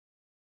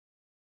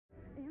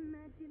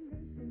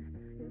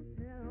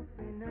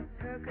in a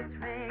circus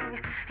ring.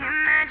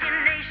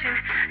 Imagination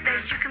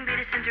that you can be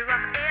the center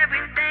of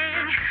everything.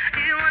 Do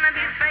you wanna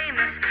be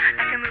famous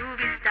like a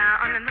movie star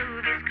on a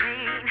movie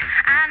screen?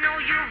 I know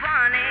you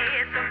want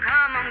it, so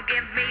come on,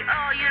 give me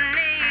all you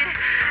need.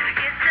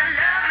 It's a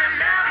love, a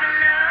love, a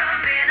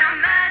love in a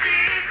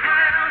magic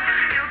world.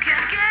 You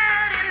can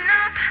get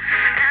enough,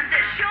 and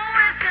the show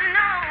isn't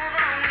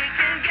over. We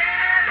can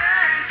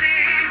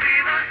guarantee we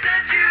will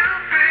set you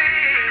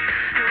free.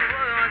 The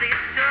world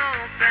is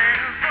open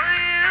for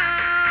you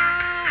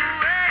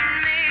and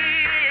me.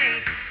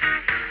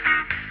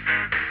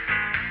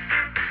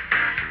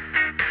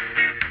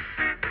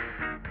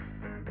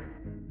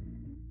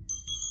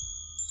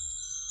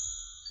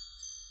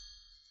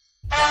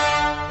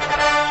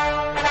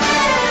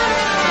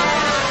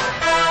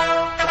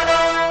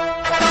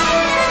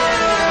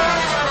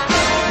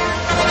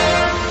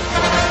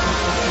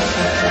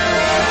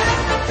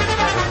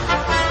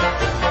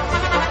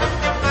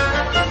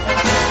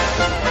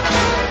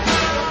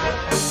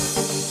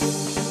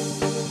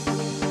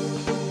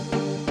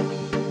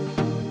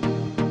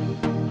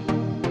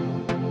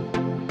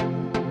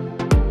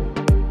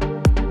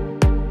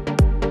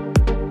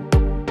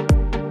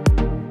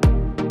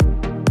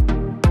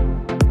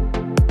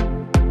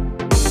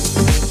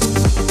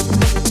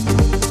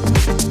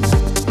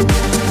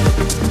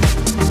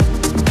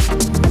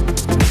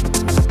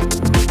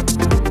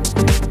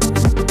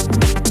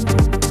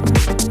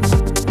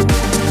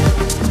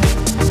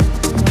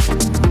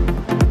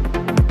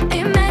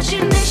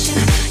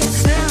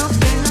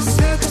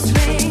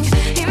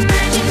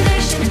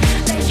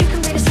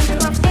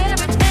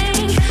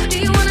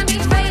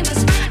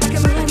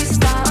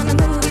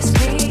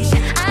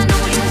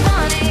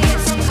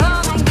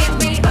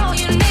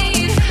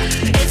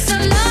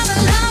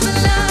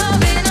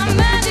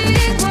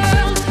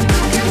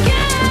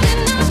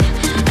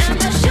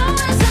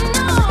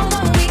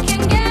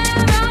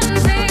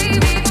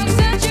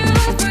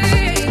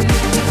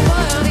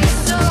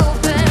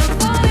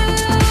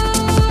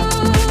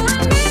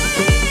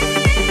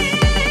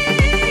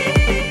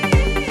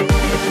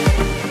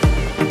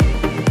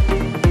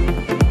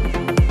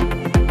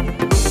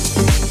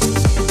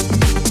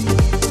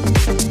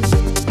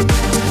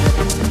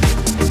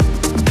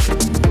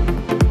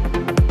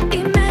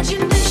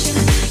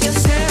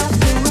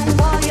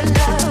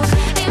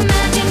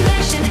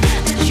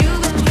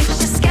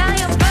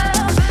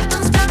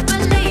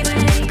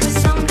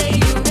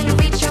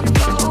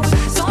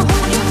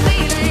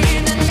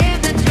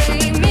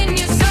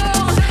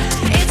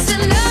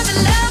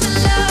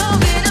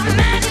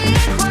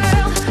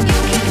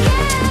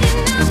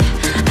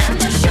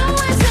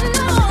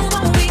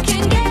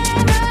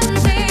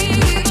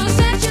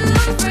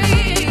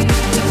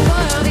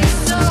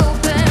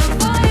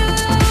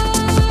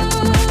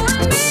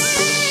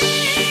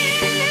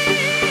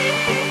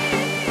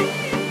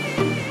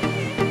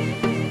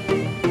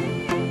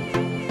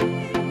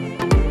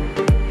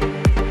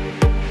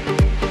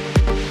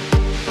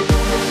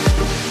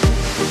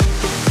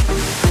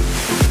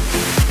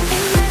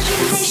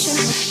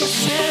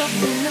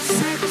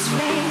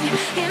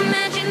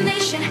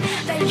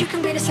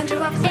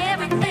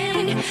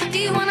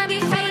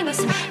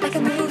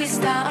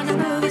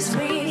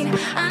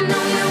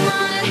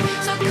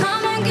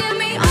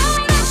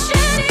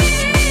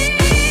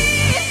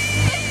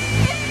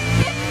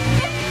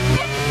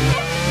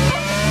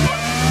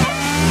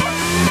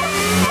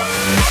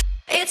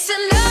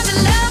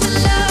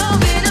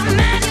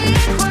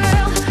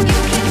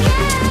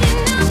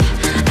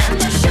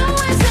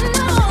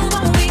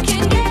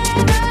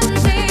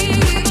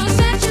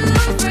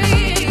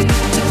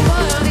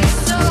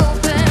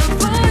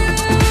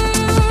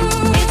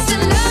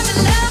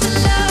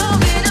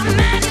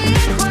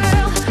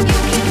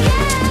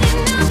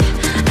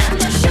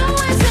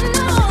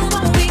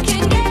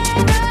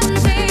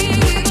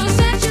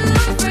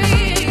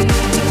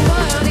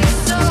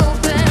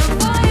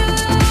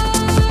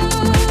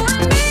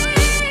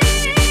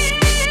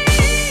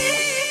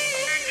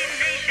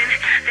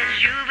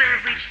 that you will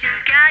reach the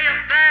sky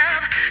above.